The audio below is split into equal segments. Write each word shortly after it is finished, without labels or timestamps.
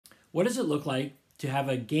What does it look like to have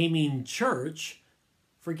a gaming church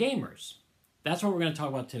for gamers? That's what we're going to talk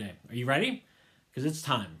about today. Are you ready? Because it's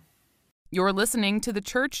time. You're listening to the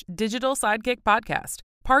Church Digital Sidekick Podcast,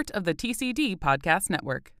 part of the TCD Podcast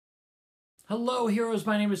Network. Hello, heroes.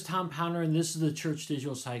 My name is Tom Pounder, and this is the Church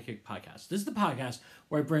Digital Sidekick Podcast. This is the podcast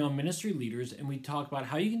where I bring on ministry leaders, and we talk about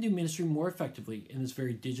how you can do ministry more effectively in this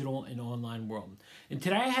very digital and online world. And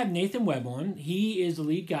today I have Nathan Webb on. He is the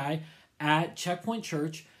lead guy at Checkpoint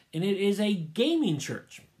Church, and it is a gaming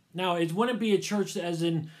church. Now, it wouldn't be a church as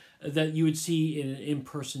in that you would see in an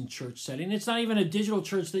in-person church setting. It's not even a digital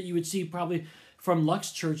church that you would see probably from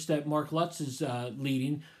Lux Church that Mark Lutz is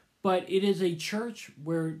leading, but it is a church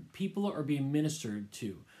where people are being ministered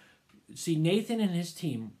to. See, Nathan and his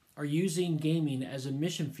team are using gaming as a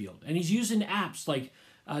mission field, and he's using apps like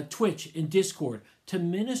Twitch and Discord to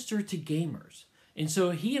minister to gamers. And so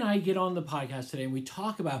he and I get on the podcast today, and we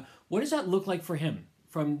talk about what does that look like for him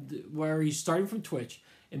from where he's starting from Twitch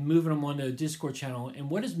and moving them onto a Discord channel, and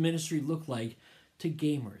what does ministry look like to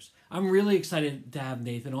gamers? I'm really excited to have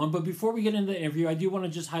Nathan on, but before we get into the interview, I do want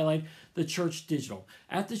to just highlight the Church Digital.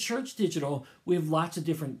 At the Church Digital, we have lots of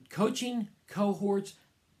different coaching, cohorts,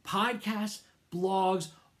 podcasts, blogs,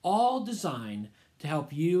 all designed to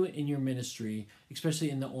help you in your ministry,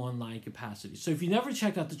 especially in the online capacity. So if you never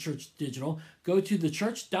checked out the Church Digital, go to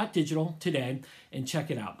thechurch.digital today and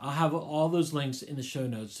check it out. I'll have all those links in the show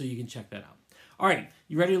notes so you can check that out. All right,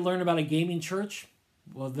 you ready to learn about a gaming church?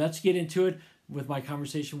 Well, let's get into it with my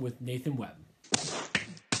conversation with Nathan Webb.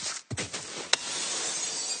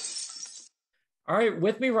 All right,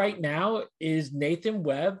 with me right now is Nathan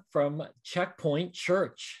Webb from Checkpoint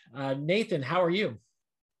Church. Nathan, how are you?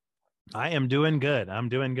 I am doing good. I'm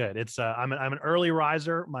doing good. It's I'm an early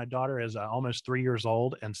riser. My daughter is almost 3 years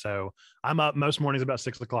old, and so I'm up most mornings about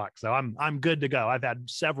 6 o'clock. So I'm good to go. I've had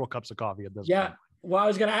several cups of coffee at this point. Well, I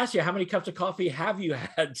was going to ask you, how many cups of coffee have you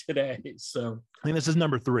had today? So I think this is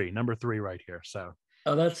number three right here. So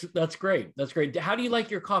that's great. That's great. How do you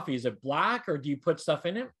like your coffee? Is it black or do you put stuff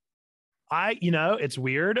in it? It's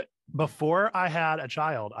weird. Before I had a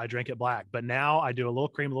child, I drank it black, but now I do a little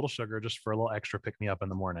cream, a little sugar, just for a little extra pick me up in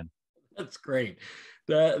the morning. That's great.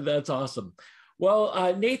 That's awesome.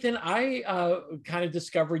 Well, Nathan, I kind of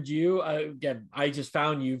discovered you. Again, I just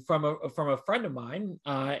found you from a friend of mine,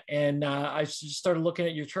 and I just started looking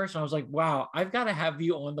at your church, and I was like, wow, I've got to have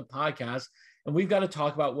you on the podcast, and we've got to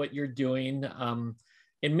talk about what you're doing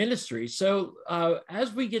in ministry. So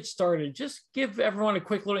as we get started, just give everyone a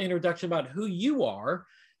quick little introduction about who you are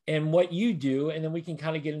and what you do, and then we can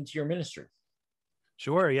kind of get into your ministry.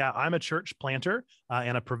 Sure. Yeah. I'm a church planter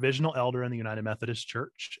and a provisional elder in the United Methodist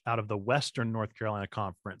Church out of the Western North Carolina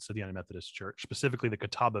Conference of the United Methodist Church, specifically the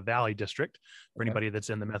Catawba Valley District, for anybody that's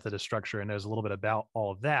in the Methodist structure and knows a little bit about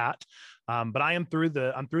all of that. But I'm through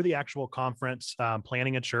the actual conference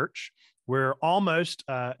planning a church. We're almost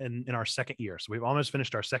in our second year. So we've almost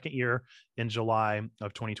finished our second year in July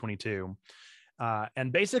of 2022.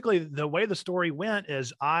 And basically, the way the story went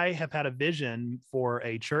is I have had a vision for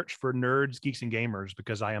a church for nerds, geeks, and gamers,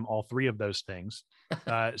 because I am all three of those things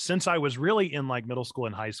since I was really in like middle school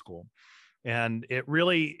and high school. And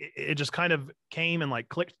it just kind of came and like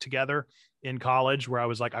clicked together in college, where I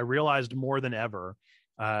was like, I realized more than ever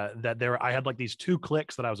that I had like these two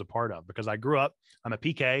cliques that I was a part of, because I grew up, I'm a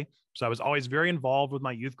PK. So I was always very involved with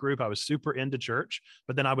my youth group. I was super into church,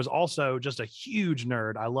 but then I was also just a huge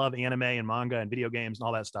nerd. I love anime and manga and video games and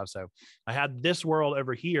all that stuff. So I had this world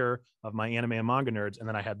over here of my anime and manga nerds, and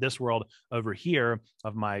then I had this world over here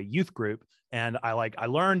of my youth group. And I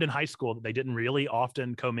learned in high school that they didn't really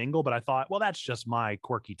often commingle, but I thought, well, that's just my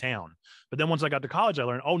quirky town. But then once I got to college, I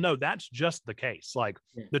learned, oh no, that's just the case. Like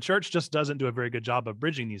the church just doesn't do a very good job of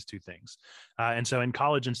bridging these two things. And so in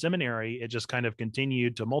college and seminary, it just kind of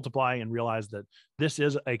continued to multiply and realize that this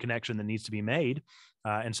is a connection that needs to be made.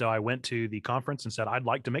 And so I went to the conference and said, I'd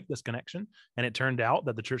like to make this connection. And it turned out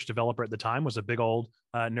that the church developer at the time was a big old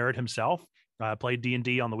nerd himself. Played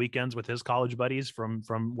D&D on the weekends with his college buddies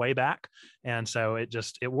from way back. And so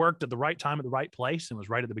it worked at the right time at the right place, and was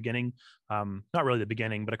right at the beginning, not really the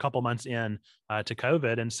beginning, but a couple months in to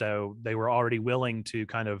COVID. And so they were already willing to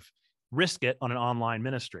kind of risk it on an online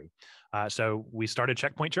ministry. So we started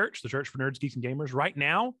Checkpoint Church, the church for nerds, geeks, and gamers. Right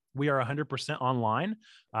now, we are 100% online,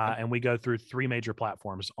 and we go through three major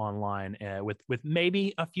platforms online with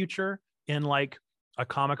maybe a future in like a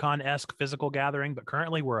Comic-Con-esque physical gathering, but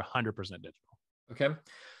currently we're 100% digital. Okay.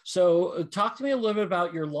 So talk to me a little bit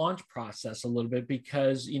about your launch process a little bit,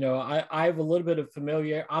 because, I have a little bit of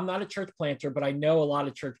familiar, I'm not a church planter, but I know a lot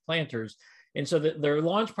of church planters. And so their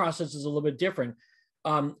launch process is a little bit different.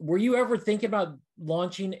 Were you ever thinking about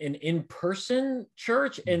launching an in-person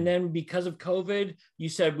church? And then because of COVID, you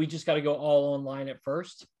said we just got to go all online at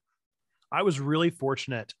first? I was really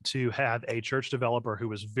fortunate to have a church developer who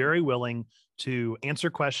was very willing to answer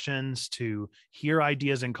questions, to hear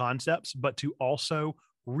ideas and concepts, but to also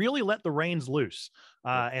really let the reins loose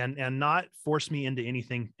and not force me into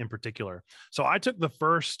anything in particular. So I took the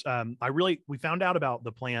first, we found out about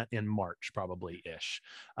the plant in March, probably ish,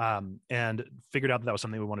 and figured out that was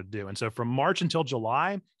something we wanted to do. And so from March until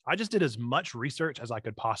July, I just did as much research as I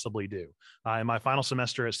could possibly do. In my final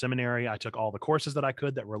semester at seminary, I took all the courses that I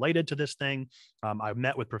could that related to this thing. I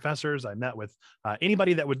met with professors. I met with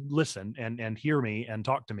anybody that would listen and hear me and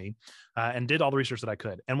talk to me, and did all the research that I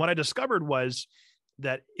could. And what I discovered was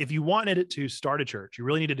that if you wanted it to start a church, you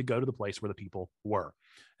really needed to go to the place where the people were.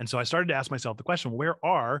 And so I started to ask myself the question, where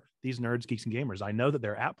are these nerds, geeks, and gamers? I know that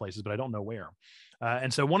they're at places, but I don't know where.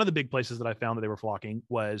 And so one of the big places that I found that they were flocking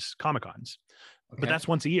was Comic-Cons, but that's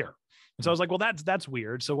once a year. And so I was like, well, that's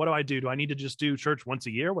weird. So what do I do? Do I need to just do church once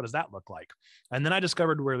a year? What does that look like? And then I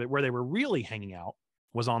discovered where they were really hanging out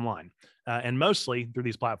was online, and mostly through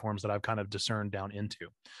these platforms that I've kind of discerned down into.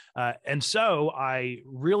 And so I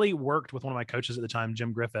really worked with one of my coaches at the time,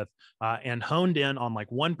 Jim Griffith, and honed in on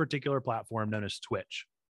like one particular platform known as Twitch,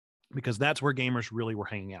 because that's where gamers really were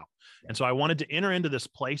hanging out. And so I wanted to enter into this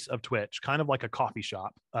place of Twitch, kind of like a coffee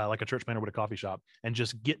shop, like a church planter would a coffee shop, and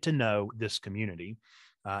just get to know this community.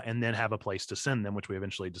 And then have a place to send them, which we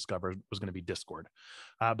eventually discovered was going to be Discord.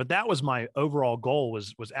 But that was my overall goal,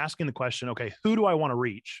 was asking the question, okay, who do I want to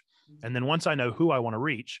reach? And then once I know who I want to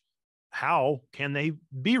reach, how can they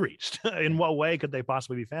be reached? In what way could they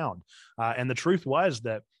possibly be found? And the truth was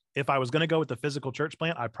that if I was going to go with the physical church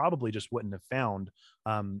plant, I probably just wouldn't have found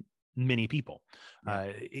many people.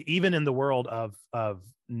 Even in the world of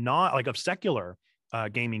not like of secular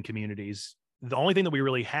gaming communities, the only thing that we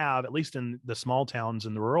really have, at least in the small towns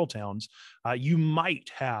and the rural towns, you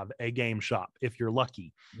might have a game shop if you're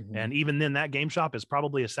lucky. And even then, that game shop is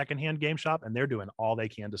probably a secondhand game shop, and they're doing all they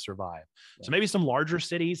can to survive. So maybe some larger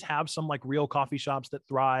cities have some like real coffee shops that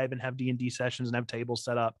thrive and have D&D sessions and have tables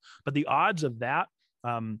set up. But the odds of that,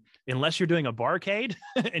 unless you're doing a barcade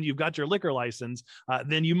and you've got your liquor license,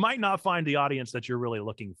 then you might not find the audience that you're really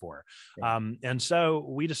looking for. And so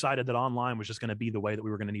we decided that online was just going to be the way that we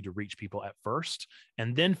were going to need to reach people at first,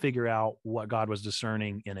 and then figure out what God was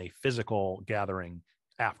discerning in a physical gathering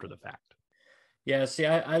after the fact. Yeah, see,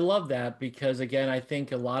 I love that, because again, I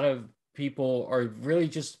think a lot of people are really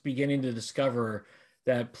just beginning to discover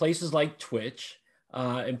that places like Twitch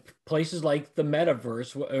and places like the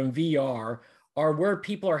metaverse and VR are where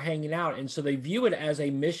people are hanging out. And so they view it as a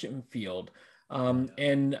mission field.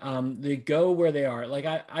 And they go where they are. Like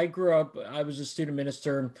I grew up, I was a student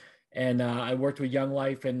minister, and I worked with Young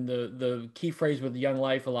Life. And the key phrase with Young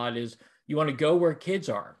Life a lot is, you want to go where kids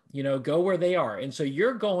are, go where they are. And so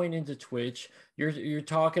you're going into Twitch, you're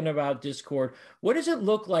talking about Discord. What does it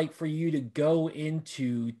look like for you to go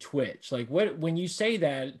into Twitch? Like when you say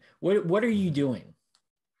that, what are you doing?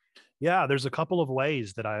 Yeah, there's a couple of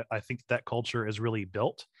ways that I think that culture is really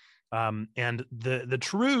built. And the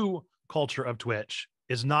true culture of Twitch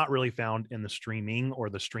is not really found in the streaming or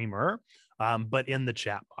the streamer, but in the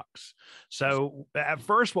chat box. So at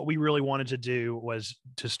first, what we really wanted to do was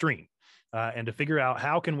to stream. And to figure out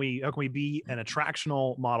how can we be an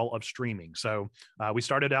attractional model of streaming. So we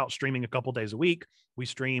started out streaming a couple days a week. We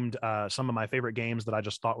streamed some of my favorite games that I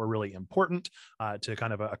just thought were really important to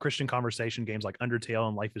kind of a Christian conversation, games like Undertale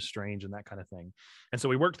and Life is Strange and that kind of thing. And so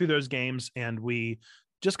we worked through those games, and we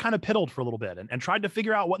just kind of piddled for a little bit and tried to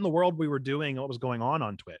figure out what in the world we were doing and what was going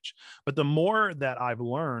on Twitch. But the more that I've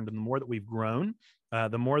learned and the more that we've grown,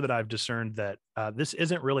 the more that I've discerned that this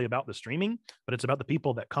isn't really about the streaming, but it's about the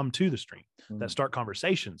people that come to the stream, that start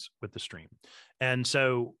conversations with the stream. And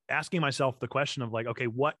so asking myself the question of like, okay,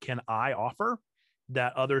 what can I offer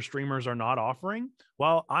that other streamers are not offering?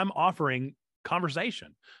 Well, I'm offering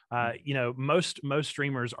conversation. Most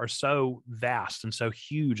streamers are so vast and so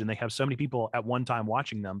huge, and they have so many people at one time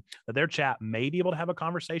watching them, that their chat may be able to have a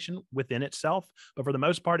conversation within itself, but for the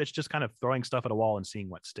most part, it's just kind of throwing stuff at a wall and seeing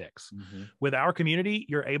what sticks. With our community,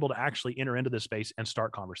 you're able to actually enter into this space and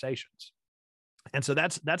start conversations. And so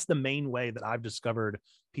that's the main way that I've discovered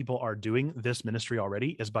people are doing this ministry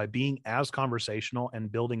already, is by being as conversational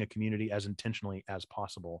and building a community as intentionally as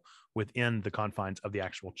possible within the confines of the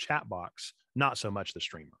actual chat box, not so much the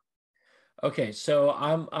streamer. Okay, so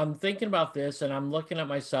I'm thinking about this, and I'm looking at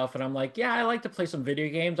myself, and I'm like, yeah, I like to play some video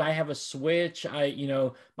games. I have a Switch.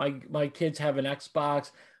 My kids have an Xbox,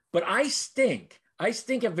 but I stink. I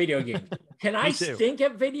stink at video games. Can I stink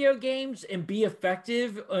at video games and be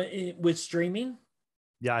effective with streaming?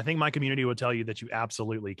 Yeah, I think my community would tell you that you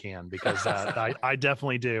absolutely can, because I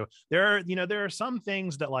definitely do. There are some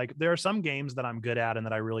things that, like, there are some games that I'm good at and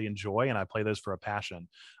that I really enjoy, and I play those for a passion.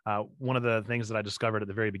 One of the things that I discovered at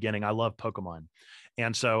the very beginning, I love Pokemon.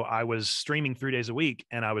 And so I was streaming 3 days a week,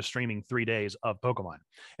 and I was streaming 3 days of Pokemon.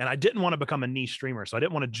 And I didn't want to become a niche streamer. So I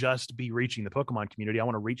didn't want to just be reaching the Pokemon community. I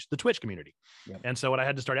want to reach the Twitch community. Yep. And so what I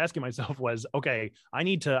had to start asking myself was, okay, I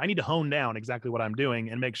need to hone down exactly what I'm doing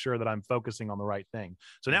and make sure that I'm focusing on the right thing.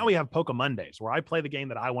 So now we have Poke Mondays, where I play the game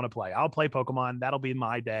that I want to play. I'll play Pokemon. That'll be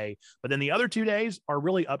my day. But then the other 2 days are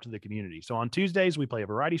really up to the community. So on Tuesdays, we play a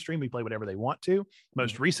variety stream. We play whatever they want to.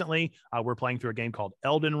 Most recently, we're playing through a game called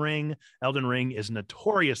Elden Ring. Elden Ring is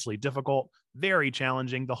notoriously difficult, very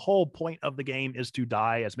challenging. The whole point of the game is to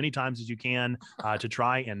die as many times as you can, to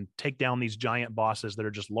try and take down these giant bosses that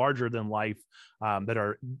are just larger than life, that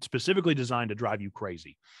are specifically designed to drive you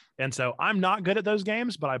crazy. And so I'm not good at those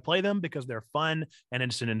games, but I play them because they're fun and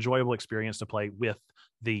it's an enjoyable experience to play with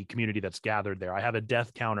the community that's gathered there. I have a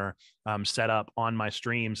death counter set up on my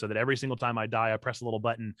stream so that every single time I die, I press a little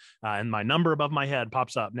button and my number above my head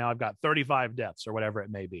pops up. Now I've got 35 deaths or whatever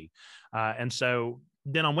it may be. And so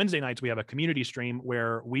then on Wednesday nights, we have a community stream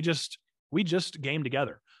where we just game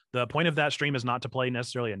together. The point of that stream is not to play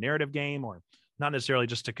necessarily a narrative game, or not necessarily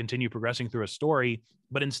just to continue progressing through a story,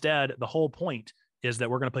 but instead the whole point is that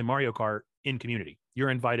we're going to play Mario Kart in community. You're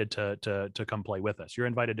invited to come play with us. You're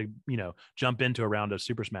invited to, jump into a round of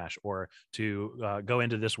Super Smash, or to go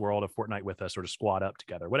into this world of Fortnite with us, or to squad up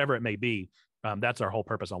together, whatever it may be. That's our whole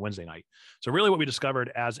purpose on Wednesday night. So really what we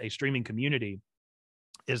discovered as a streaming community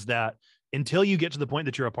is that until you get to the point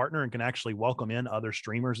that you're a partner and can actually welcome in other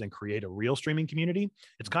streamers and create a real streaming community,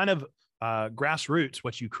 it's kind of grassroots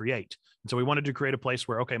what you create. And so we wanted to create a place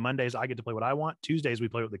where, okay, Mondays I get to play what I want, Tuesdays we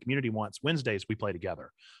play what the community wants, Wednesdays we play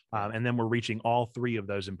together. And then we're reaching all three of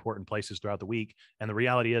those important places throughout the week. And the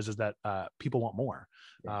reality is that people want more.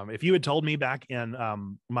 If you had told me back in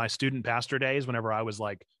my student pastor days, whenever I was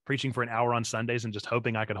like preaching for an hour on Sundays and just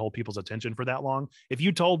hoping I could hold people's attention for that long, if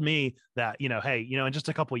you told me that, hey, in just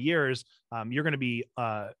a couple of years, you're going to be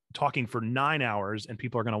talking for 9 hours and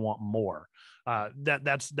people are going to want more.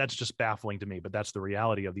 That's just baffling to me, but that's the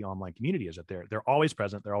reality of the online community, is that they're always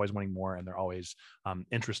present, they're always wanting more, and they're always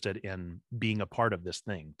interested in being a part of this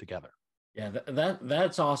thing together. Yeah,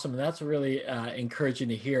 that's awesome. That's really encouraging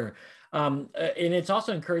to hear. And it's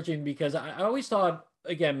also encouraging because I always thought,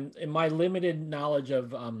 again, in my limited knowledge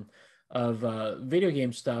of video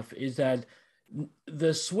game stuff, is that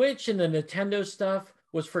the Switch and the Nintendo stuff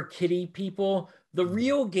was for kiddie people. The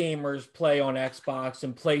real gamers play on Xbox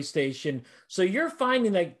and PlayStation. So you're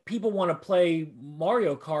finding that people want to play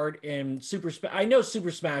Mario Kart and Super Smash. I know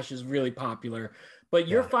Super Smash is really popular, but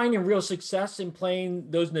you're finding real success in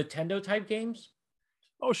playing those Nintendo type games?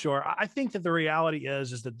 Oh, sure. I think that the reality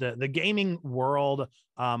is that the gaming world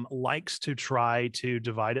likes to try to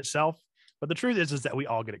divide itself. But the truth is that we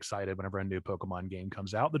all get excited whenever a new Pokemon game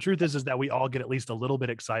comes out. The truth is that we all get at least a little bit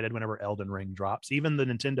excited whenever Elden Ring drops. Even the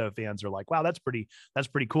Nintendo fans are like, wow, that's pretty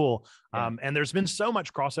cool. Yeah. And there's been so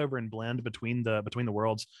much crossover and blend between the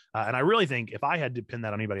worlds. And I really think if I had to pin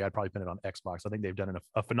that on anybody, I'd probably pin it on Xbox. I think they've done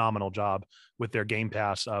a phenomenal job with their Game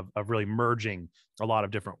Pass of really merging a lot of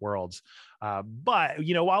different worlds. But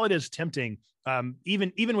while it is tempting,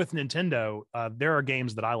 even with Nintendo, there are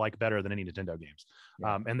games that I like better than any Nintendo games.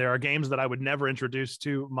 And there are games that I would never introduce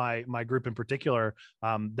to my group in particular,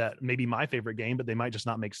 that may be my favorite game, but they might just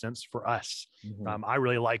not make sense for us. Mm-hmm. I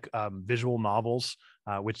really like visual novels,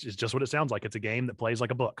 which is just what it sounds like. It's a game that plays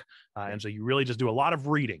like a book. And so you really just do a lot of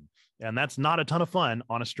reading. And that's not a ton of fun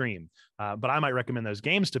on a stream. But I might recommend those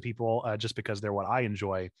games to people just because they're what I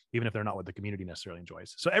enjoy, even if they're not what the community necessarily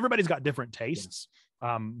enjoys. So everybody's got different tastes.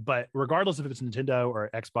 But regardless if it's Nintendo or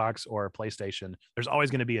Xbox or PlayStation, there's always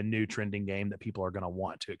going to be a new trending game that people are going to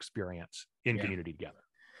want to experience in community together.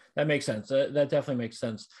 That makes sense. That definitely makes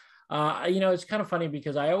sense. It's kind of funny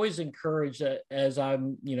because I always encourage, as I've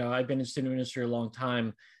been in student ministry a long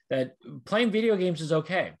time, that playing video games is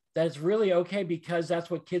okay. That's really okay because that's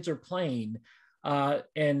what kids are playing.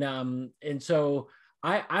 And so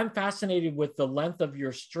I'm fascinated with the length of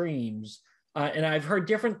your streams. And I've heard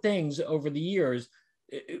different things over the years.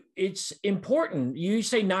 It's important. You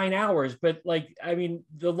say 9 hours, but the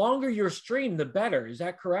longer your stream, the better. Is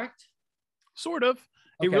that correct? Sort of.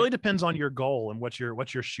 Okay. It really depends on your goal and what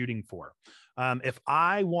you're shooting for. If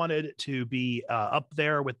I wanted to be up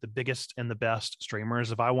there with the biggest and the best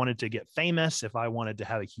streamers, if I wanted to get famous, if I wanted to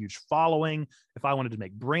have a huge following, if I wanted to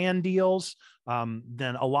make brand deals,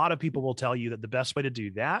 then a lot of people will tell you that the best way to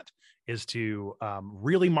do that is to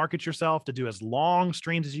really market yourself, to do as long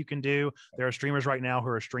streams as you can do. There are streamers right now who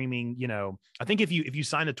are streaming, I think if you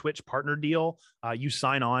sign a Twitch partner deal, you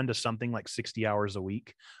sign on to something like 60 hours a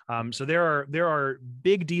week. So there are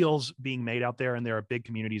big deals being made out there, and there are big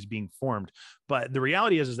communities being formed. But the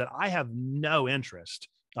reality is that I have no interest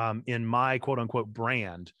in my quote unquote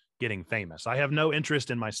brand getting famous. I have no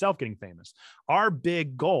interest in myself getting famous. Our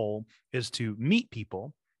big goal is to meet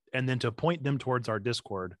people and then to point them towards our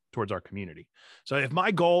Discord, towards our community. So if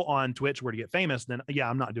my goal on Twitch were to get famous, then yeah,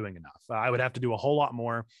 I'm not doing enough. I would have to do a whole lot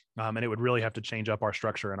more, and it would really have to change up our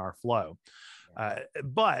structure and our flow.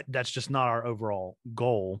 But that's just not our overall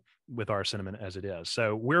goal with our sentiment as it is.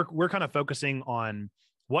 So we're kind of focusing on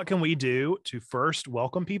what can we do to first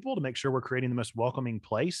welcome people, to make sure we're creating the most welcoming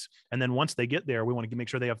place. And then once they get there, we want to make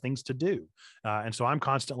sure they have things to do. And so I'm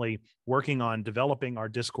constantly working on developing our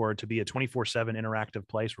Discord to be a 24/7 interactive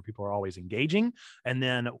place where people are always engaging. And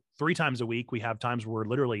then 3 times a week, we have times where we're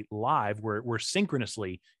literally live, where we're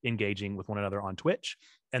synchronously engaging with one another on Twitch.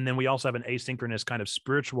 And then we also have an asynchronous kind of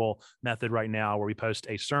spiritual method right now where we post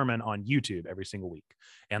a sermon on YouTube every single week.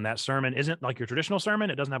 And that sermon isn't like your traditional sermon.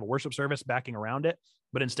 It doesn't have a worship service backing around it,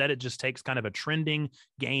 but instead it just takes kind of a trending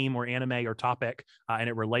game or anime or topic, and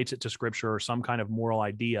it relates it to scripture or some kind of moral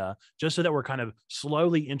idea, just so that we're kind of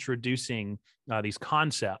slowly introducing these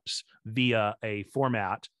concepts via a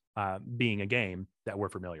format, being a game that we're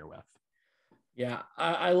familiar with. Yeah,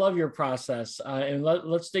 I love your process. And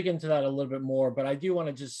let's dig into that a little bit more. But I do want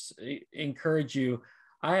to just encourage you.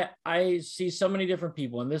 I see so many different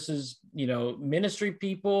people, and this is, ministry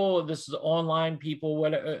people, this is online people,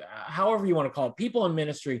 whatever, however you want to call it. People in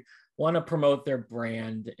ministry want to promote their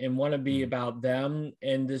brand and want to be about them.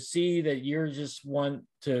 And to see that you're just want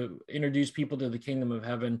to introduce people to the kingdom of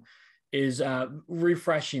heaven is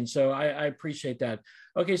refreshing. So I appreciate that.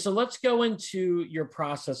 Okay, so let's go into your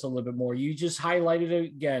process a little bit more. You just highlighted it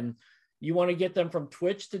again. You want to get them from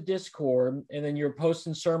Twitch to Discord, and then you're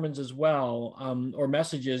posting sermons as well, or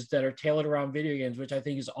messages that are tailored around video games, which I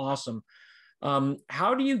think is awesome.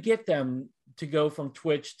 How do you get them to go from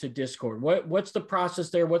Twitch to Discord? What's the process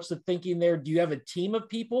there? What's the thinking there? Do you have a team of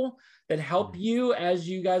people that help you as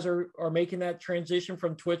you guys are making that transition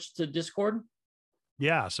from Twitch to Discord?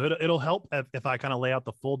 Yeah, so it'll help if I kind of lay out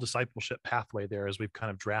the full discipleship pathway there as we've kind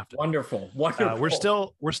of drafted. Wonderful. We're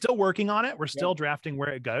still working on it. We're still drafting where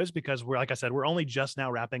it goes, because like I said, we're only just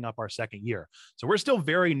now wrapping up our second year. So we're still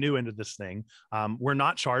very new into this thing. We're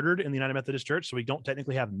not chartered in the United Methodist Church, so we don't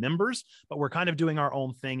technically have members, but we're kind of doing our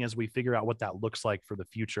own thing as we figure out what that looks like for the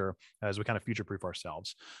future, as we kind of future-proof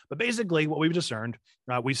ourselves. But basically what we've discerned,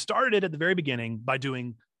 we started it at the very beginning by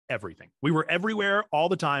doing everything. We were everywhere all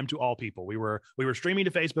the time to all people. We were streaming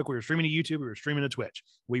to Facebook, we were streaming to YouTube, we were streaming to Twitch.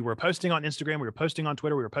 We were posting on Instagram, we were posting on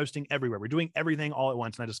Twitter, we were posting everywhere. We're doing everything all at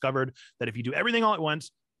once. And I discovered that if you do everything all at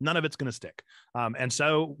once, none of it's going to stick. And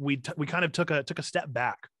so we kind of took a step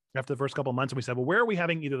back after the first couple of months, and we said, well, where are we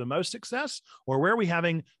having either the most success, or where are we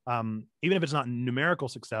having, even if it's not numerical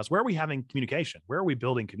success, where are we having communication? Where are we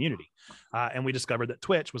building community? And we discovered that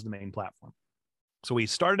Twitch was the main platform. So we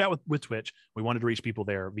started out with Twitch. We wanted to reach people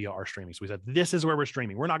there via our streaming. So we said, this is where we're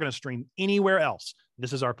streaming. We're not going to stream anywhere else.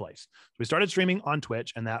 This is our place. So we started streaming on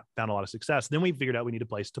Twitch, and that found a lot of success. Then we figured out we need a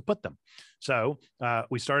place to put them. So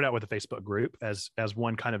we started out with a Facebook group, as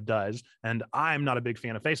one kind of does. And I'm not a big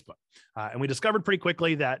fan of Facebook. And we discovered pretty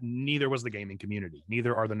quickly that neither was the gaming community.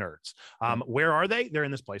 Neither are the nerds. Where are they? They're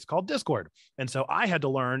in this place called Discord. And so I had to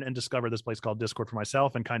learn and discover this place called Discord for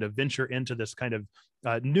myself, and kind of venture into this kind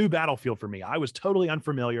of new battlefield for me. I was totally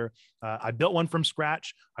unfamiliar. I built one from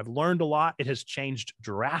scratch. I've learned a lot. It has changed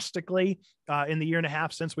drastically in the year and a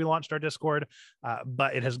half since we launched our Discord,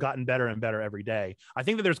 but it has gotten better and better every day. I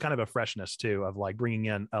think that there's kind of a freshness too, of like bringing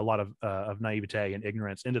in a lot of naivete and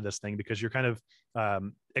ignorance into this thing, because you're kind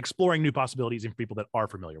of exploring new possibilities in people that are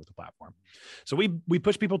familiar with the platform. So we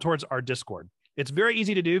push people towards our Discord. It's very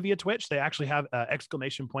easy to do via Twitch. They actually have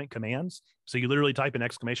exclamation point commands. So you literally type an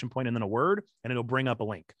exclamation point and then a word, and it'll bring up a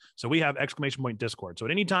link. So we have exclamation point Discord. So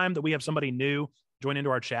at any time that we have somebody new join into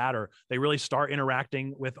our chat, or they really start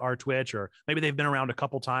interacting with our Twitch, or maybe they've been around a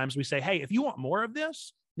couple times, we say, hey, if you want more of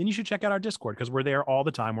this, then you should check out our Discord, because we're there all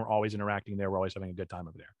the time. We're always interacting there. We're always having a good time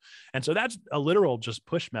over there. And so that's a literal just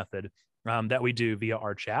push method that we do via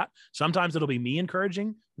our chat. Sometimes it'll be me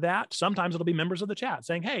encouraging that. Sometimes it'll be members of the chat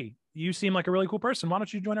saying, hey, you seem like a really cool person. Why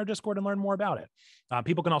don't you join our Discord and learn more about it?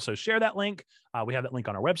 People can also share that link. We have that link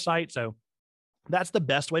on our website. So that's the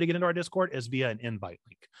best way to get into our Discord, is via an invite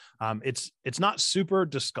link. It's not super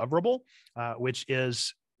discoverable, which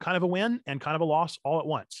is kind of a win and kind of a loss all at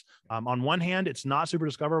once. On one hand, it's not super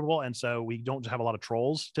discoverable, and so we don't have a lot of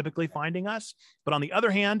trolls typically finding us. But on the other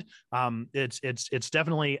hand, it's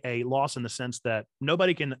definitely a loss in the sense that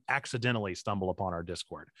nobody can accidentally stumble upon our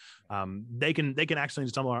Discord. They can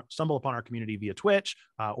accidentally stumble upon our community via Twitch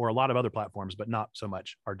or a lot of other platforms, but not so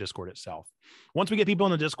much our Discord itself. Once we get people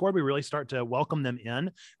in the Discord, we really start to welcome them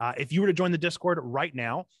in. If you were to join the Discord right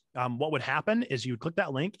now, what would happen is you would click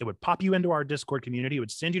that link, it would pop you into our Discord community, it would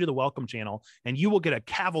send you to the welcome channel, and you will get a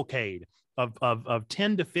cavalcade of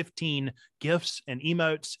 10 to 15 gifts and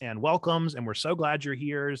emotes and welcomes, and we're so glad you're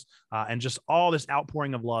here, and just all this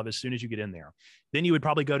outpouring of love as soon as you get in there. Then you would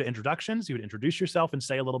probably go to introductions. You would introduce yourself and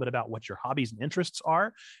say a little bit about what your hobbies and interests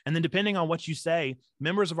are. And then depending on what you say,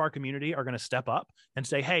 members of our community are going to step up and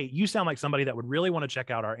say, hey, you sound like somebody that would really want to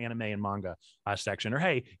check out our anime and manga section. Or,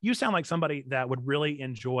 hey, you sound like somebody that would really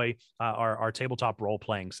enjoy our tabletop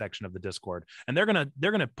role-playing section of the Discord. And they're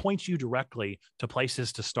going to point you directly to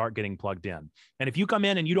places to start getting plugged in. And if you come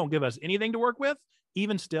in and you don't give us anything to work with,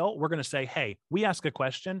 even still, we're going to say, hey, we ask a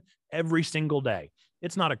question every single day.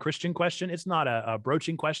 It's not a Christian question. It's not a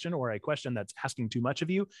broaching question or a question that's asking too much of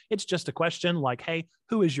you. It's just a question like, hey,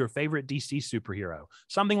 who is your favorite DC superhero?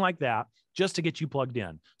 Something like that, just to get you plugged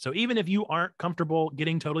in. So even if you aren't comfortable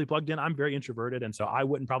getting totally plugged in, I'm very introverted, and so I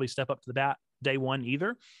wouldn't probably step up to the bat day one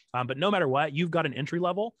either. But no matter what, you've got an entry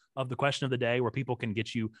level of the question of the day where people can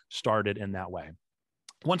get you started in that way.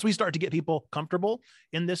 Once we start to get people comfortable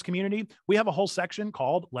in this community, we have a whole section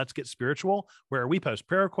called Let's Get Spiritual, where we post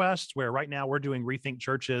prayer requests, where right now we're doing Rethink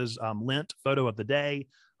Church's Lent photo of the day.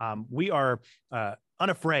 We are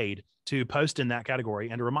unafraid to post in that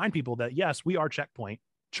category and to remind people that, yes, we are Checkpoint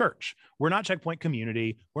Church. We're not Checkpoint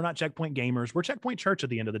Community. We're not Checkpoint Gamers. We're Checkpoint Church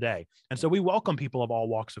at the end of the day. And so we welcome people of all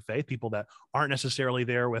walks of faith, people that aren't necessarily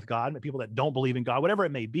there with God, but people that don't believe in God, whatever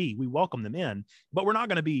it may be, we welcome them in. But we're not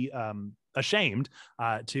going to be ashamed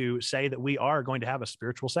to say that we are going to have a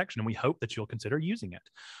spiritual section, and we hope that you'll consider using it.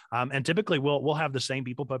 And typically we'll have the same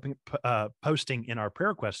people posting in our prayer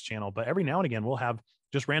requests channel, but every now and again, we'll have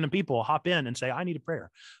just random people hop in and say, I need a prayer.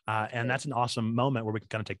 And that's an awesome moment where we can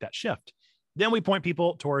kind of take that shift. Then we point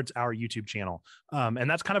people towards our YouTube channel. And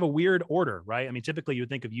that's kind of a weird order, right? I mean, typically you would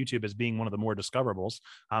think of YouTube as being one of the more discoverables,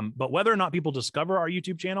 but whether or not people discover our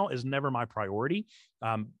YouTube channel is never my priority.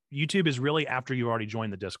 YouTube is really after you already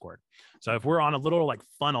joined the Discord. So if we're on a little like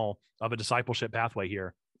funnel of a discipleship pathway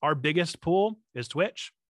here, our biggest pool is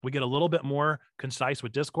Twitch. We get a little bit more concise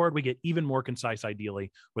with Discord. We get even more concise,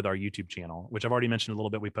 ideally, with our YouTube channel, which I've already mentioned a little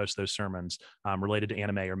bit. We post those sermons related to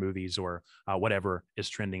anime or movies or whatever is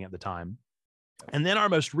trending at the time. And then our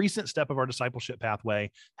most recent step of our discipleship pathway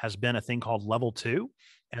has been a thing called Level 2.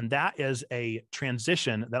 And that is a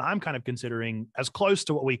transition that I'm kind of considering as close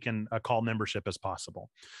to what we can call membership as possible.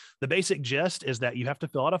 The basic gist is that you have to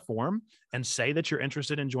fill out a form and say that you're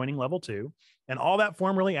interested in joining Level 2. And all that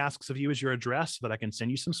form really asks of you is your address so that I can send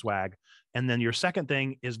you some swag. And then your second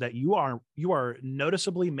thing is that you are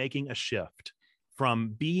noticeably making a shift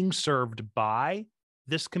from being served by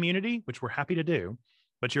this community, which we're happy to do,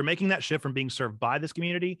 but you're making that shift from being served by this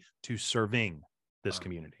community to serving this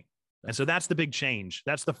community. And so that's the big change.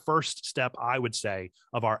 That's the first step, I would say,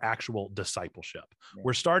 of our actual discipleship. Yeah.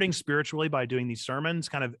 We're starting spiritually by doing these sermons,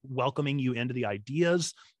 kind of welcoming you into the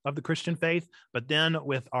ideas of the Christian faith. But then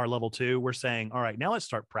with our Level 2, we're saying, all right, now let's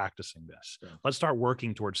start practicing this. Yeah. Let's start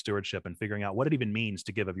working towards stewardship and figuring out what it even means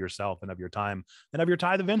to give of yourself and of your time and of your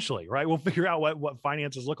tithe eventually, right? We'll figure out what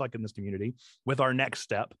finances look like in this community with our next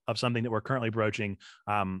step of something that we're currently broaching,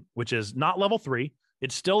 which is not Level 3.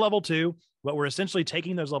 It's still Level 2, but we're essentially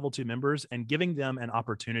taking those Level 2 members and giving them an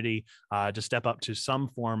opportunity to step up to some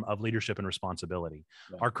form of leadership and responsibility.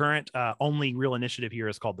 Yeah. Our current only real initiative here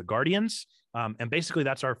is called the Guardians. And basically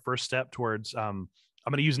that's our first step towards, I'm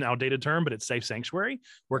going to use an outdated term, but it's safe sanctuary.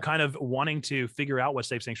 We're kind of wanting to figure out what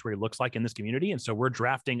safe sanctuary looks like in this community. And so we're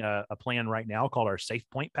drafting a plan right now called our Safe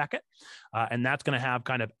Point packet. And that's going to have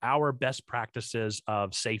kind of our best practices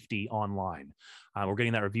of safety online. We're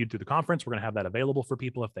getting that reviewed through the conference. We're going to have that available for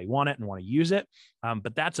people if they want it and want to use it.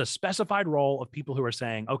 But that's a specified role of people who are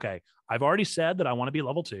saying, okay, I've already said that I want to be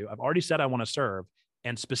Level 2. I've already said I want to serve.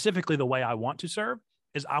 And specifically the way I want to serve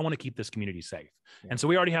is I want to keep this community safe. Yeah. And so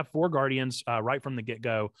we already have 4 guardians right from the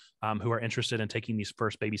get-go who are interested in taking these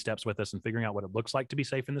first baby steps with us and figuring out what it looks like to be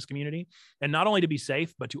safe in this community. And not only to be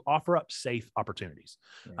safe, but to offer up safe opportunities.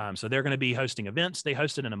 Yeah. So they're going to be hosting events. They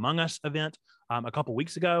hosted an Among Us event a couple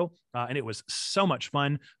weeks ago, and it was so much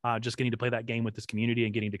fun just getting to play that game with this community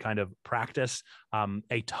and getting to kind of practice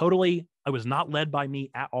it was not led by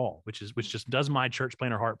me at all, which just does my church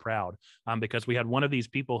planter heart proud, because we had one of these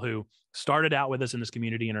people who started out with us in this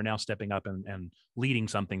community and are now stepping up and leading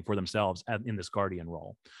something for themselves in this guardian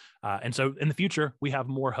role. And so in the future, we have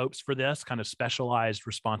more hopes for this kind of specialized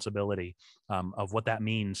responsibility of what that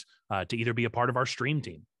means to either be a part of our stream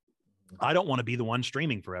team. I don't want to be the one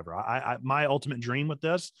streaming forever. My ultimate dream with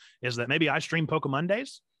this is that maybe I stream Poke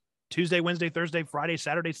Mondays, Tuesday, Wednesday, Thursday, Friday,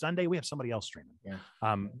 Saturday, Sunday, we have somebody else streaming.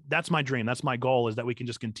 Yeah. That's my dream. That's my goal, is that we can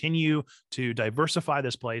just continue to diversify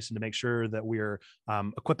this place and to make sure that we're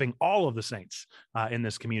equipping all of the saints in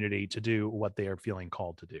this community to do what they are feeling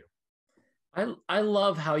called to do. I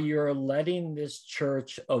love how you're letting this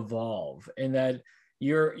church evolve, and that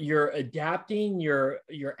you're adapting, you're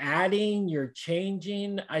adding, you're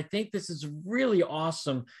changing. I think this is really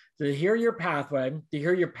awesome to hear your pathway, to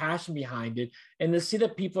hear your passion behind it, and to see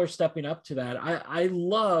that people are stepping up to that. I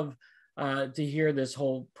love to hear this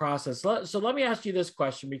whole process. So let me ask you this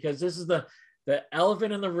question, because this is the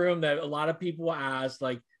elephant in the room that a lot of people will ask.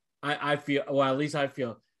 Like I feel, well, at least I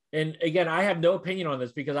feel. And again, I have no opinion on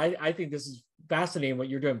this, because I think this is fascinating what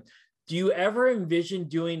you're doing. Do you ever envision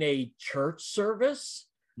doing a church service,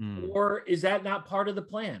 or is that not part of the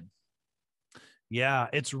plan? Yeah,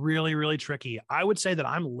 it's really, really tricky. I would say that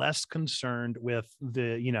I'm less concerned with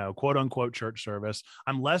the, quote unquote church service.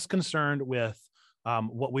 I'm less concerned with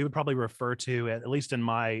what we would probably refer to, at least in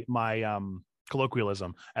my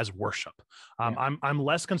colloquialism, as worship. I'm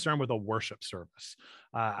less concerned with a worship service.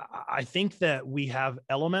 I think that we have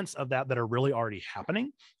elements of that are really already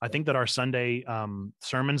happening. I think that our Sunday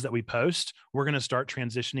sermons that we post, we're going to start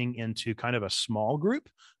transitioning into kind of a small group,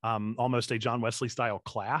 almost a John Wesley style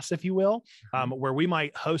class, if you will, where we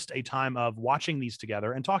might host a time of watching these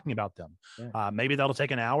together and talking about them. Maybe that'll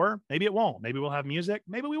take an hour. Maybe it won't. Maybe we'll have music.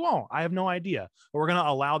 Maybe we won't. I have no idea. But we're going to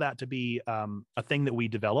allow that to be a thing that we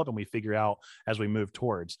develop and we figure out as we move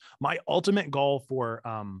towards. My ultimate goal for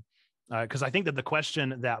because I think that the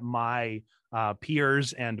question that my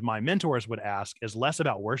peers and my mentors would ask is less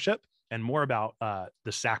about worship and more about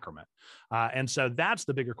the sacrament. And so that's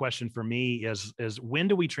the bigger question for me is when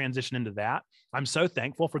do we transition into that? I'm so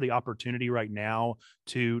thankful for the opportunity right now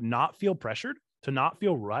to not feel pressured, to not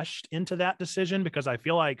feel rushed into that decision, because I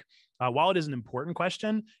feel like while it is an important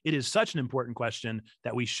question, it is such an important question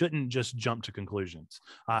that we shouldn't just jump to conclusions.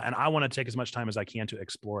 And I want to take as much time as I can to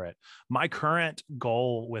explore it. My current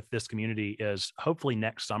goal with this community is hopefully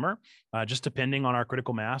next summer, just depending on our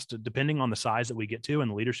critical mass, depending on the size that we get to and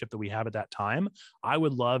the leadership that we have at that time, I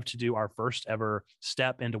would love to do our first ever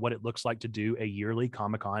step into what it looks like to do a yearly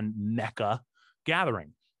Comic-Con Mecca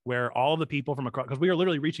gathering, where all of the people from across, because we are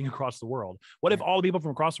literally reaching across the world. What if all the people from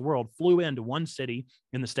across the world flew into one city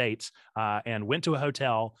in the States and went to a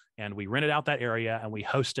hotel, and we rented out that area and we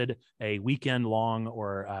hosted a weekend long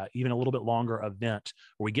or even a little bit longer event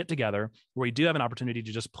where we get together, where we do have an opportunity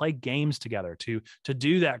to just play games together, to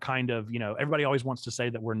do that kind of, everybody always wants to say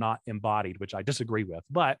that we're not embodied, which I disagree with,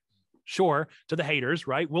 but sure, to the haters,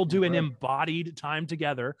 right? We'll do an embodied time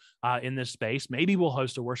together in this space. Maybe we'll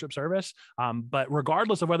host a worship service. But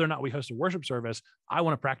regardless of whether or not we host a worship service, I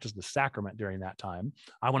want to practice the sacrament during that time.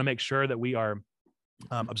 I want to make sure that we are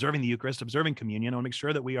observing the Eucharist, observing communion. I want to make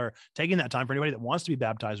sure that we are taking that time for anybody that wants to be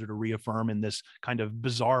baptized or to reaffirm in this kind of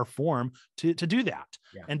bizarre form to do that.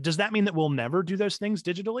 Yeah. And does that mean that we'll never do those things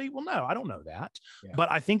digitally? Well, no, I don't know that. Yeah.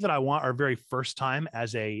 But I think that I want our very first time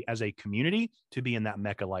as a community to be in that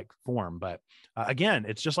Mecca-like form. But again,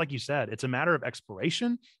 it's just like you said, it's a matter of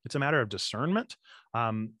exploration. It's a matter of discernment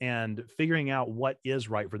and figuring out what is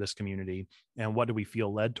right for this community and what do we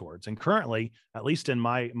feel led towards. And currently, at least in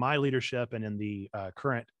my leadership and in the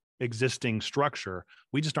current existing structure,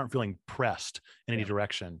 we just aren't feeling pressed in any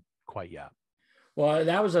direction quite yet. Well,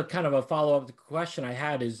 that was a kind of a follow-up question I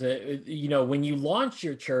had is that, when you launched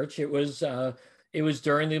your church, it was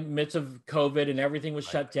during the midst of COVID and everything was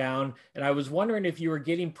shut down. And I was wondering if you were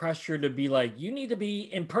getting pressure to be like, you need to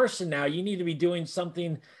be in person now. You need to be doing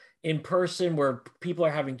something in person where people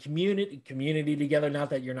are having community together. Not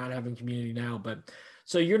that you're not having community now, but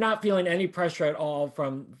so you're not feeling any pressure at all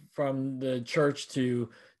from the church to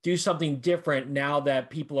do something different now that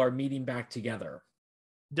people are meeting back together.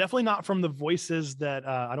 Definitely not from the voices that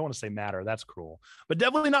I don't want to say matter. That's cruel, but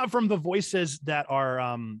definitely not from the voices that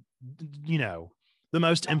are, the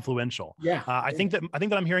most influential. Yeah. I think that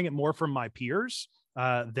I'm hearing it more from my peers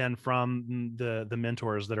than from the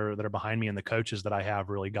mentors that are behind me and the coaches that I have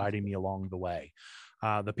really guiding me along the way.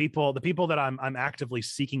 The people that I'm actively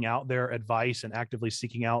seeking out their advice and actively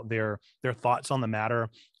seeking out their thoughts on the matter,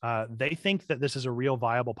 they think that this is a real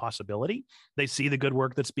viable possibility. They see the good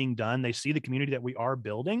work that's being done. They see the community that we are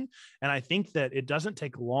building. And I think that it doesn't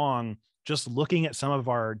take long just looking at some of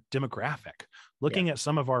our demographic, looking at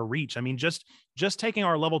some of our reach. I mean, just taking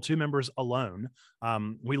our level 2 members alone.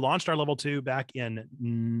 We launched our level 2 back in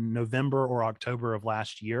November or October of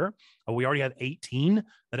last year. We already have 18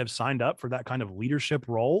 that have signed up for that kind of leadership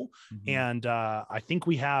role. And I think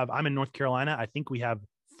I'm in North Carolina. I think we have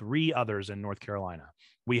 3 others in North Carolina.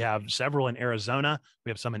 We have several in Arizona.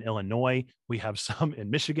 We have some in Illinois. We have some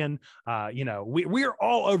in Michigan. We are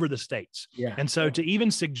all over the states. Yeah. And so to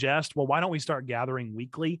even suggest, well, why don't we start gathering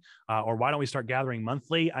weekly, or why don't we start gathering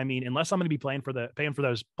monthly? I mean, unless I'm going to be paying for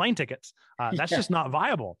those plane tickets, that's just not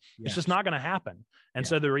viable. It's just not going to happen. And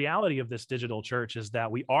so the reality of this digital church is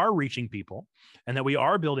that we are reaching people, and that we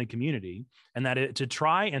are building community, and that to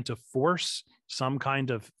try and to force some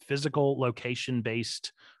kind of physical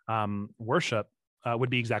location-based worship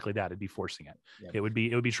would be exactly that. It'd be forcing it. It would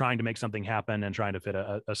be trying to make something happen and trying to fit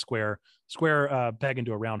a square peg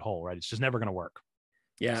into a round hole, right? It's just never going to work.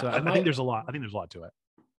 Yeah. So I think there's a lot. I think there's a lot to it.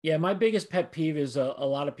 Yeah, my biggest pet peeve is a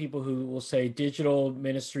lot of people who will say digital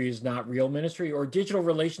ministry is not real ministry, or digital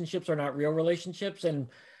relationships are not real relationships. And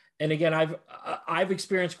again, I've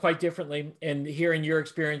experienced quite differently, and here in your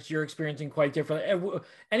experience, you're experiencing quite differently.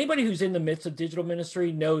 Anybody who's in the midst of digital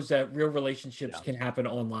ministry knows that real relationships can happen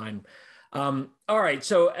online. All right,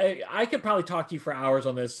 so I could probably talk to you for hours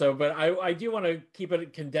on this. But I do want to keep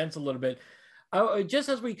it condensed a little bit. Just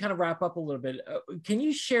as we kind of wrap up a little bit, can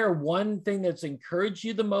you share one thing that's encouraged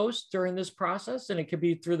you the most during this process? And it could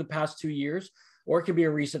be through the past 2 years, or it could be a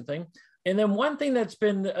recent thing. And then one thing that's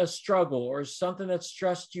been a struggle, or something that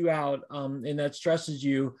stressed you out, and that stresses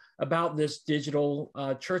you about this digital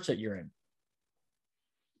church that you're in.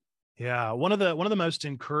 Yeah, one of the most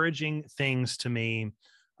encouraging things to me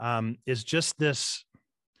is just this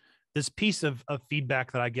piece of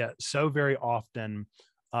feedback that I get so very often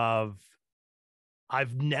of,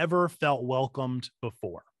 I've never felt welcomed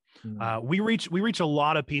before. We reach a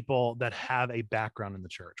lot of people that have a background in the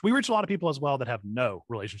church. We reach a lot of people as well that have no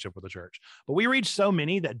relationship with the church, but we reach so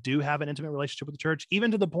many that do have an intimate relationship with the church, even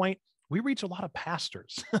to the point we reach a lot of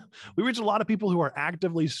pastors. We reach a lot of people who are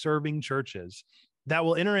actively serving churches that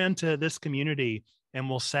will enter into this community and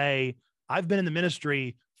will say, I've been in the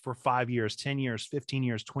ministry for 5 years, 10 years, 15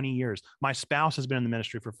 years, 20 years. My spouse has been in the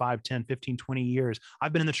ministry for 5, 10, 15, 20 years.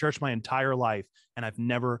 I've been in the church my entire life, and I've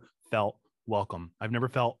never felt welcome. I've never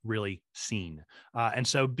felt really seen. And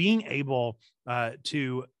so being able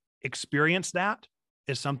to experience that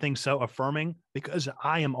is something so affirming, because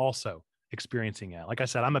I am also experiencing it. Like I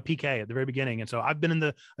said, I'm a PK at the very beginning. And so I've been in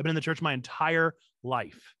the church my entire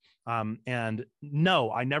life. And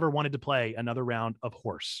no, I never wanted to play another round of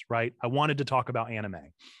horse, right? I wanted to talk about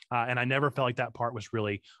anime. And I never felt like that part was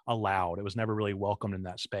really allowed. It was never really welcomed in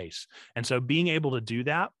that space. And so being able to do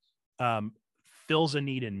that fills a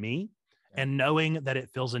need in me, and knowing that it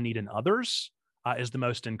fills a need in others is the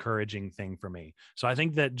most encouraging thing for me. So I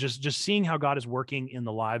think that just seeing how God is working in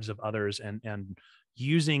the lives of others and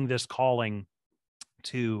using this calling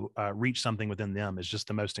to reach something within them is just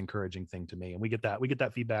the most encouraging thing to me. And we get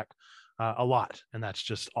that feedback a lot, and that's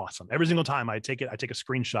just awesome. Every single time I take a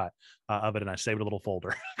screenshot of it and I save it in a little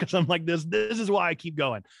folder, because I'm like, this is why I keep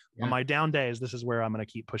going. On my down days, this is where I'm going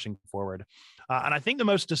to keep pushing forward. And I think the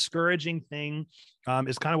most discouraging thing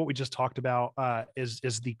is kind of what we just talked about, is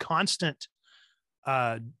the constant.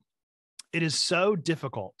 It is so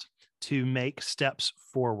difficult to make steps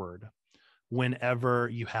forward whenever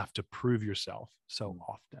you have to prove yourself so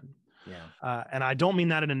often. And I don't mean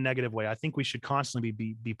that in a negative way. I think we should constantly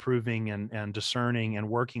be proving and discerning and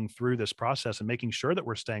working through this process and making sure that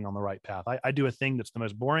we're staying on the right path. I do a thing that's the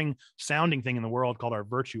most boring sounding thing in the world called our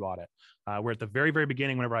virtue audit, where at the very, very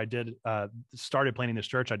beginning, whenever I started planning this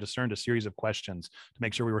church, I discerned a series of questions to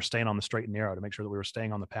make sure we were staying on the straight and narrow, to make sure that we were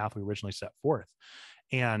staying on the path we originally set forth.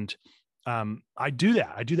 And I do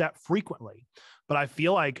that frequently. But I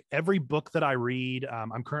feel like every book that I read,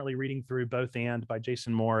 I'm currently reading through Both And by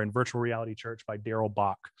Jason Moore and Virtual Reality Church by Daryl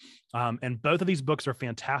Bach. And both of these books are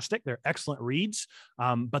fantastic. They're excellent reads,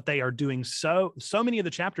 but they are doing so many of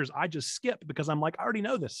the chapters I just skip because I'm like, I already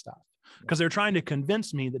know this stuff, because they're trying to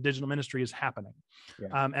convince me that digital ministry is happening.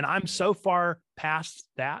 And I'm so far past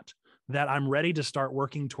that I'm ready to start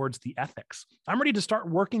working towards the ethics. I'm ready to start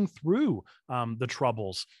working through the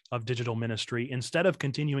troubles of digital ministry instead of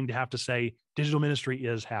continuing to have to say digital ministry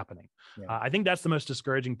is happening. I think that's the most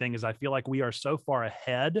discouraging thing, is I feel like we are so far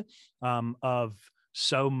ahead of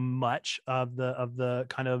so much of the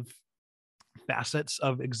kind of facets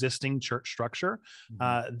of existing church structure,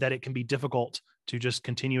 that it can be difficult to just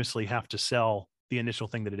continuously have to sell the initial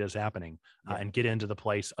thing that it is happening, and get into the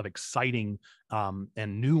place of exciting and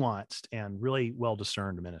nuanced and really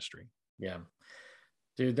well-discerned ministry. Yeah.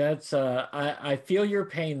 Dude, that's I feel your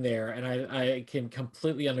pain there, and I can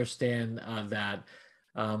completely understand that.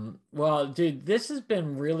 Well, dude, this has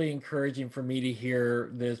been really encouraging for me to hear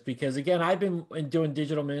this because again, I've been doing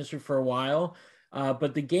digital ministry for a while,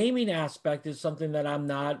 but the gaming aspect is something that I'm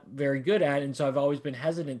not very good at, and so I've always been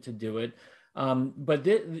hesitant to do it. But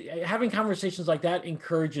having conversations like that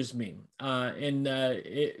encourages me, and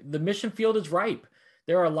the mission field is ripe.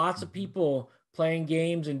 There are lots of people playing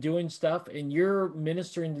games and doing stuff, and you're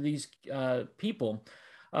ministering to these people,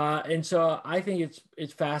 and so I think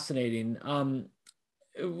it's fascinating.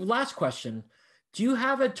 Last question: do you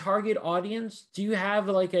have a target audience? Do you have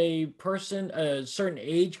like a person, a certain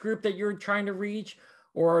age group that you're trying to reach,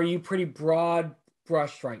 or are you pretty broad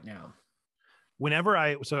brushed right now?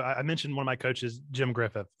 So I mentioned one of my coaches, Jim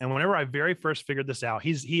Griffith, and whenever I very first figured this out,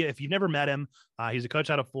 if you've never met him, he's a coach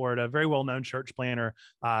out of Florida, very well-known church planner,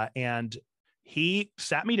 and he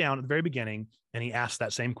sat me down at the very beginning and he asked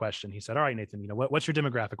that same question. He said, all right, Nathan, what's your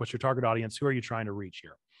demographic? What's your target audience? Who are you trying to reach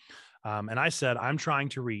here? And I said, I'm trying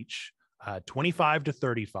to reach 25 to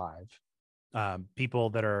 35 people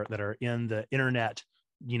that are in the internet,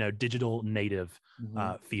 digital native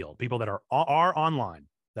field, people that are online,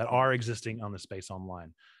 that are existing on the space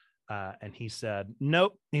online. And he said,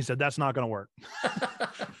 nope. He said, that's not going to work.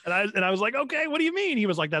 and I was like, okay, what do you mean? He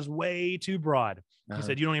was like, that's way too broad. He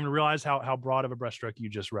said, you don't even realize how broad of a brushstroke you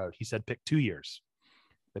just wrote. He said, pick 2 years.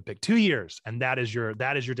 They pick 2 years, and that is your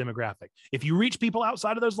demographic. If you reach people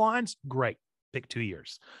outside of those lines, great. Pick 2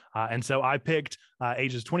 years. And so I picked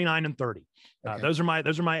ages 29 and 30. Okay. Those are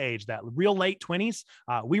my age, that real late 20s.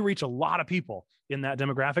 We reach a lot of people in that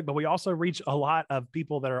demographic, but we also reach a lot of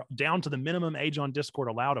people that are down to the minimum age on Discord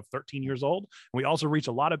allowed of 13 years old. And we also reach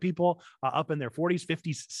a lot of people up in their 40s,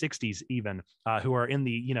 50s, 60s, even who are in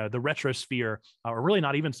the, the retro sphere, or really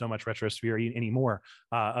not even so much retro sphere anymore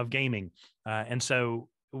of gaming. And so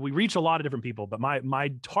we reach a lot of different people, but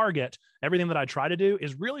my target, everything that I try to do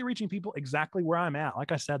is really reaching people exactly where I'm at.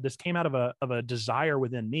 Like I said, this came out of a desire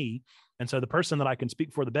within me. And so the person that I can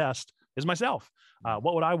speak for the best is myself.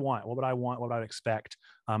 What would I want? What would I want? What would I expect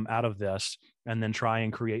out of this? And then try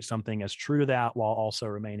and create something as true to that, while also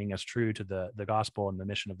remaining as true to the gospel and the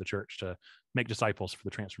mission of the church to make disciples for the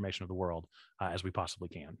transformation of the world as we possibly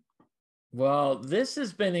can. Well, this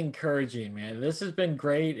has been encouraging, man. This has been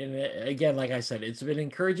great. And again, like I said, it's been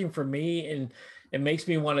encouraging for me, and it makes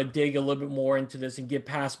me want to dig a little bit more into this and get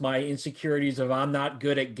past my insecurities of I'm not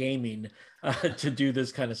good at gaming to do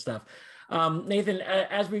this kind of stuff. Nathan,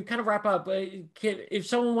 as we kind of wrap up, if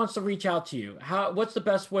someone wants to reach out to you, what's the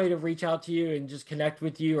best way to reach out to you and just connect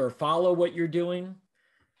with you or follow what you're doing?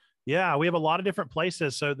 Yeah, we have a lot of different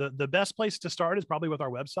places. So the best place to start is probably with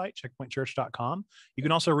our website, checkpointchurch.com. You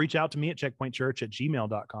can also reach out to me at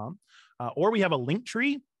checkpointchurch@gmail.com. Or we have a link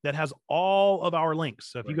tree that has all of our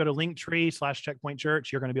links. So if you go to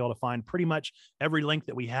linktree/checkpointchurch, you're going to be able to find pretty much every link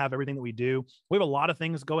that we have, everything that we do. We have a lot of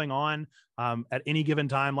things going on at any given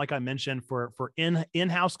time. Like I mentioned, for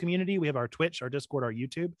in-house community, we have our Twitch, our Discord, our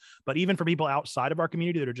YouTube. But even for people outside of our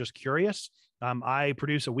community that are just curious, I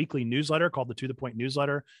produce a weekly newsletter called the To The Point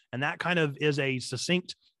newsletter. And that kind of is a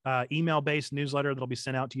succinct email-based newsletter that'll be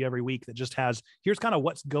sent out to you every week that just has, here's kind of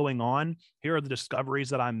what's going on. Here are the discoveries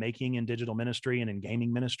that I'm making in digital ministry and in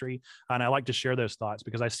gaming ministry. And I like to share those thoughts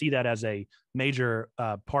because I see that as a major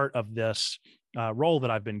part of this role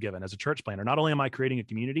that I've been given as a church planner. Not only am I creating a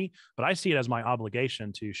community, but I see it as my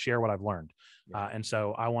obligation to share what I've learned. Yeah. And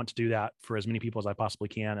so I want to do that for as many people as I possibly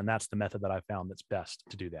can. And that's the method that I found that's best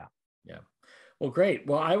to do that. Yeah. Well, great.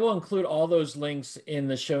 Well, I will include all those links in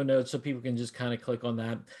the show notes so people can just kind of click on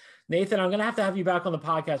that. Nathan, I'm going to have you back on the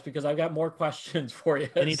podcast because I've got more questions for you.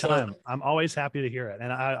 Anytime. So, I'm always happy to hear it.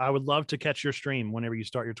 And I would love to catch your stream whenever you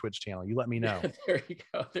start your Twitch channel. You let me know. There you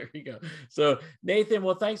go. There you go. So Nathan,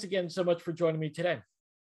 well, thanks again so much for joining me today.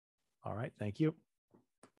 All right. Thank you.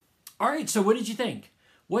 All right. So what did you think?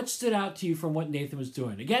 What stood out to you from what Nathan was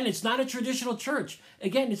doing? Again, it's not a traditional church.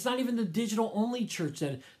 Again, it's not even the digital only church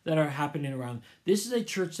that are happening around. This is a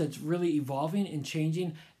church that's really evolving and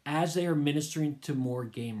changing as they are ministering to more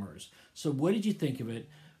gamers. So what did you think of it?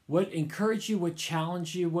 What encouraged you? What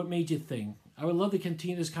challenged you? What made you think? I would love to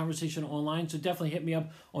continue this conversation online, so definitely hit me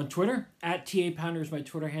up on Twitter. @TAPounder is my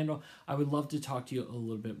Twitter handle. I would love to talk to you a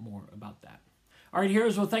little bit more about that. All right,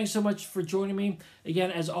 heroes, well, thanks so much for joining me.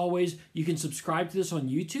 Again, as always, you can subscribe to this on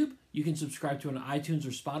YouTube. You can subscribe to it on iTunes or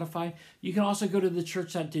Spotify. You can also go to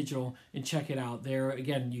thechurch.digital and check it out. There,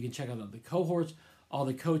 again, you can check out the cohorts, all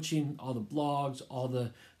the coaching, all the blogs, all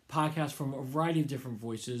the podcasts from a variety of different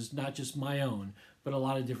voices, not just my own, but a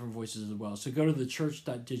lot of different voices as well. So go to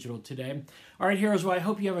thechurch.digital today. All right, heroes, well, I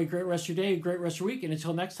hope you have a great rest of your day, a great rest of your week, and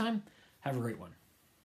until next time, have a great one.